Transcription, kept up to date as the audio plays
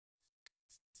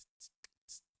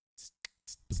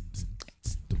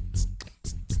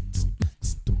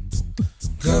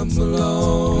Come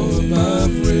along, my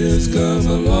friends, come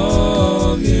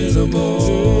along in the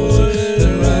boat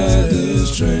and ride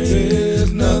this train.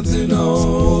 There's nothing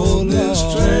on this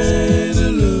train to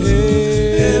lose,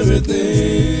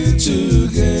 everything to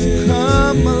gain.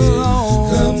 Come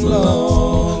along,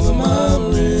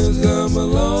 my friends, come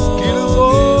along in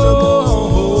the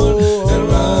boat and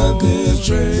ride this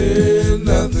train.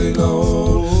 Nothing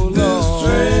on this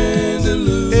train to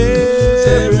lose,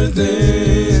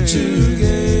 everything to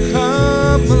gain.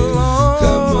 Come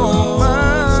along,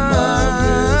 my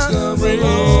friends, come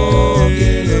along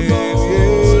in the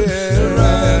boat and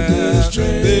ride this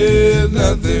train. There's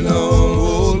nothing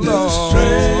on this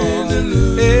train to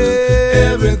lose,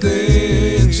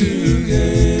 everything to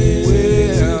gain.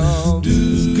 Well,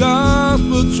 the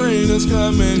gospel train is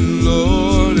coming,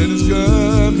 Lord, and it's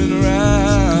coming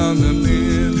around the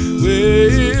bend.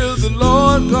 Well, the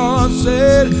Lord God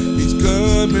said He's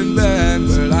coming back,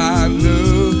 but I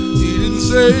know He didn't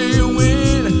say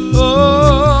when.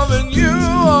 Oh, and you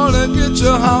ought to get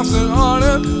your house in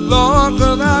order, Lord,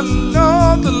 'cause I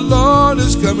know the Lord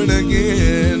is coming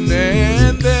again.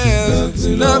 And there's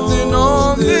nothing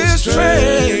on this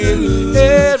train,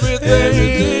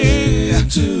 everything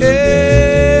to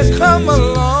gain. Come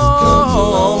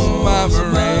along, my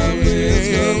friend,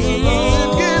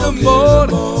 get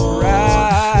aboard,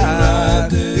 ride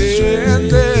this train.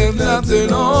 There's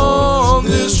nothing on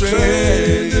this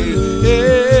train,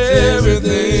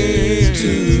 everything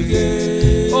to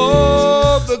gain.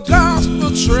 Oh, the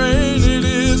gospel train, it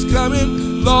is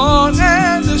coming, Lord,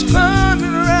 and it's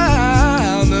coming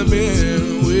around the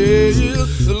bend. Well,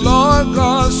 the Lord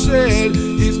God said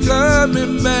He's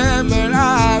coming back, but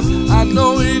I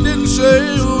know He didn't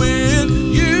say when.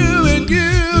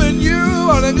 You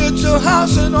ought to get your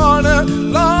house in order,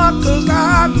 Lord, 'cause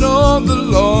I know the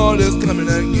Lord is coming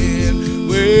again.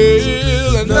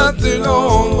 Well, and nothing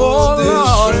on board,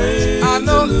 Lord, I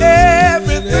know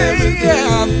everything,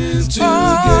 yeah. Oh,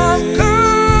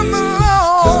 come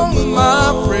along,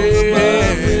 my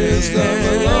friends,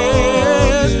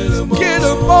 get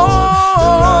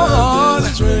aboard.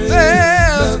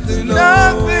 There's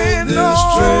nothing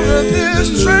on this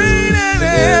train and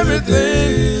everything.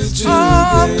 Oh,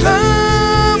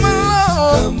 come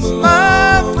along,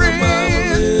 my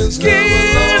friends,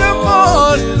 get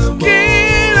aboard,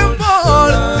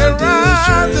 and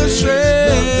ride the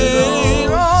train.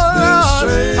 Oh, Lord,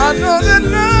 I know that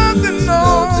nothing, no,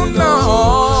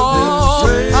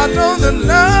 I know that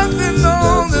nothing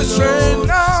on this train,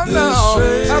 no,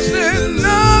 I said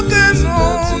nothing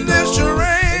on this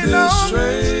train, no,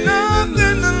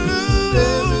 nothing to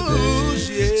lose,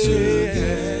 yeah.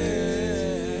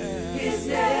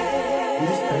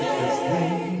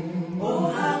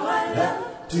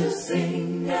 To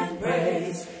sing and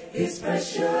praise His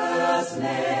precious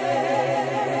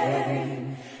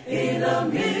name. In a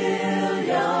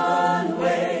million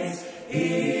ways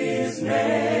His name.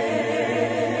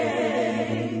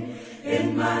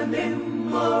 In my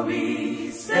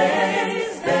memory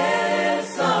says there's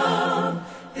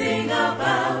something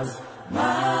about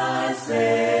my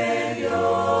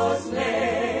Savior's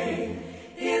name.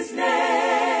 His name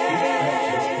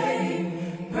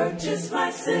purchased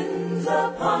my sins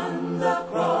upon the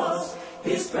cross.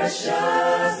 His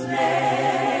precious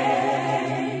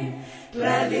name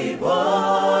gladly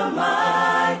bore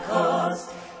my cause.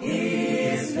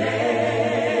 His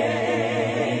name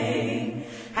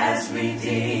has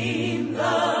redeemed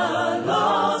the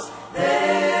lost.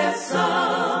 There's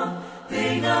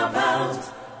something about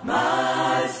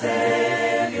my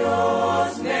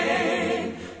Savior's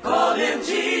name. Call Him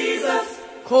Jesus.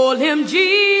 Call Him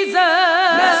Jesus.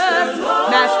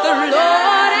 Master,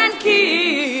 Lord, and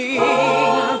King. Oh,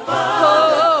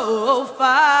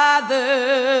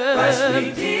 Father. Christ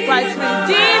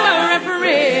Redeemer and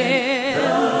friend.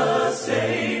 The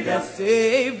Savior.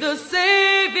 Save the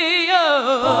Savior.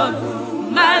 On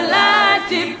whom my life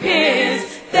depends.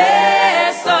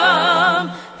 There's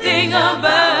something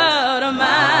about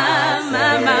my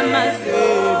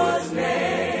Savior's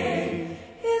name.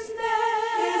 His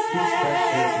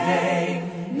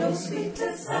name. No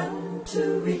sweeter sound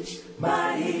to reach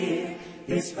my ear.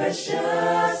 His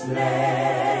precious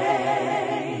name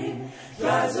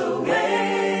drives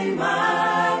away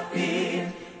my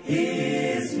fear.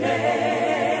 His name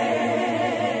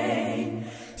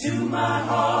to my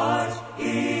heart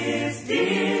is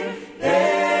dear.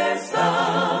 There's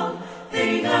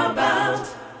something about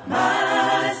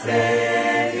my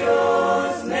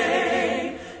Savior's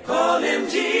name. Call Him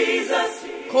Jesus.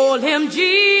 Call Him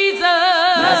Jesus.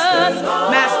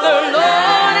 Master,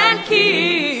 Lord, and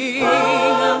King.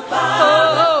 Oh,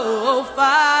 Father.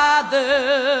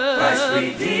 Father.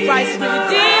 Christ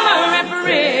Redeemer and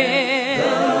friend.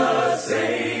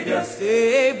 Save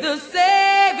the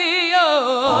Savior.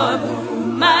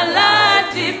 My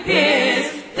life depends.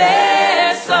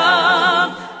 There's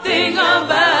something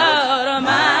about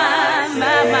my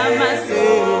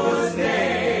Savior's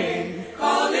name.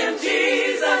 Call him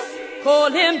Jesus.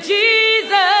 Call him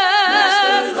Jesus.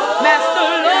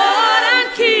 Master, Lord, and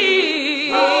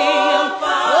King. Oh,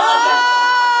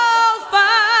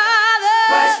 Father.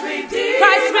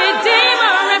 Christ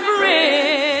Redeemer and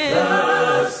friend.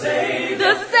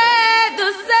 The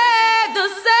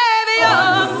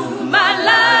Savior. My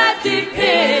life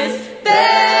depends.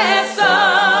 There's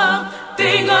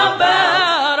something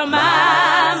about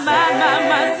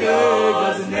my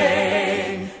Savior's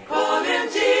name. Call him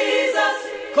Jesus.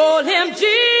 Call him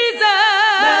Jesus.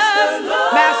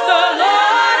 Master,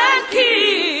 Lord, and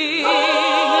King. Oh,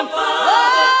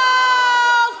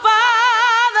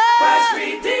 Father.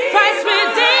 Christ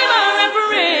Redeemer and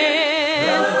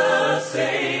friend.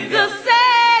 The Savior.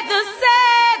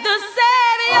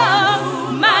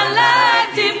 My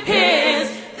life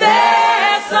depends.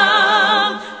 There's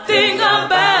something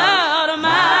about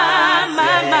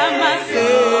my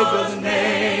Savior's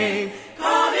name.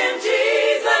 Call him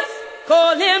Jesus.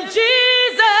 Call him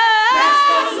Jesus.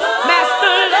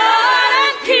 Master, Lord,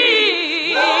 and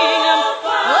King. Oh,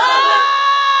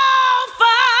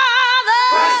 Father.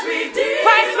 Christ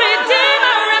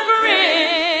Redeemer and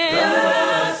friend.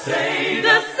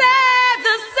 The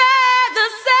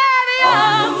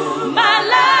Savior. My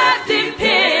life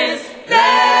depends.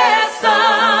 There's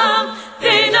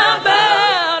something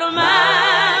about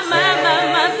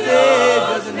my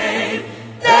Savior's name.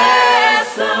 There is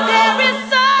something about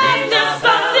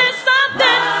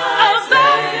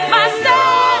my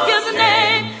Savior's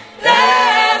name.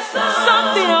 There's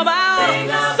something about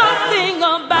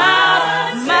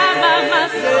my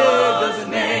Savior's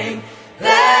name.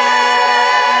 There's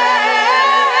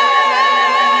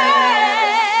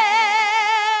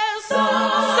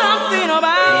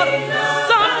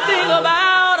something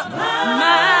about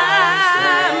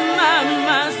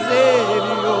my Savior's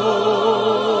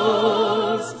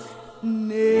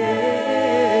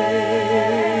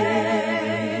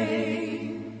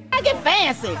name. I get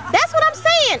fancy. That's what I'm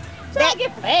saying. That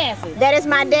get fancy. That is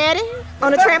my daddy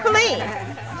on the trampoline.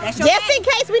 Just in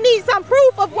case we need some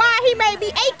proof of why he may be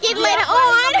aching later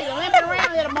on. Limping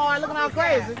around here tomorrow looking all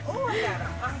crazy.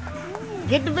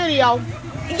 Get the video.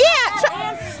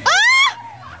 Yeah.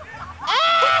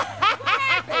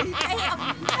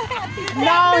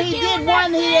 No, he did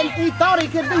one he thought he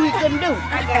could do, he couldn't do.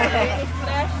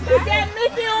 Put that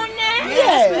Mickey on there?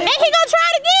 Yeah. And he gonna try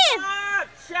it again.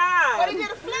 But he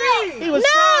get a flea. He was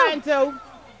trying to.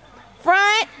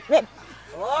 Front.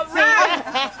 All right.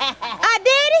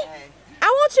 Daddy, I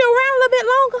want you around a little bit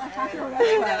longer.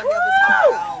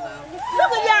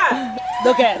 Look at y'all.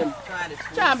 Look at him.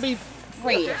 Trying to be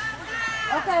fresh.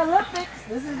 Okay, Olympics.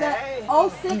 This is the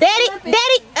 06 Daddy, Olympics.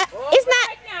 it's not.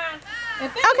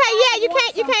 Okay, yeah, you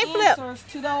can't flip.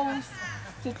 To those,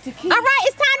 to keep. All right,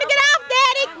 it's time to get off,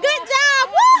 Daddy. Good job.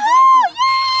 Woo!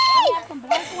 Yay!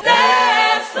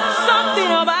 There's something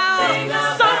about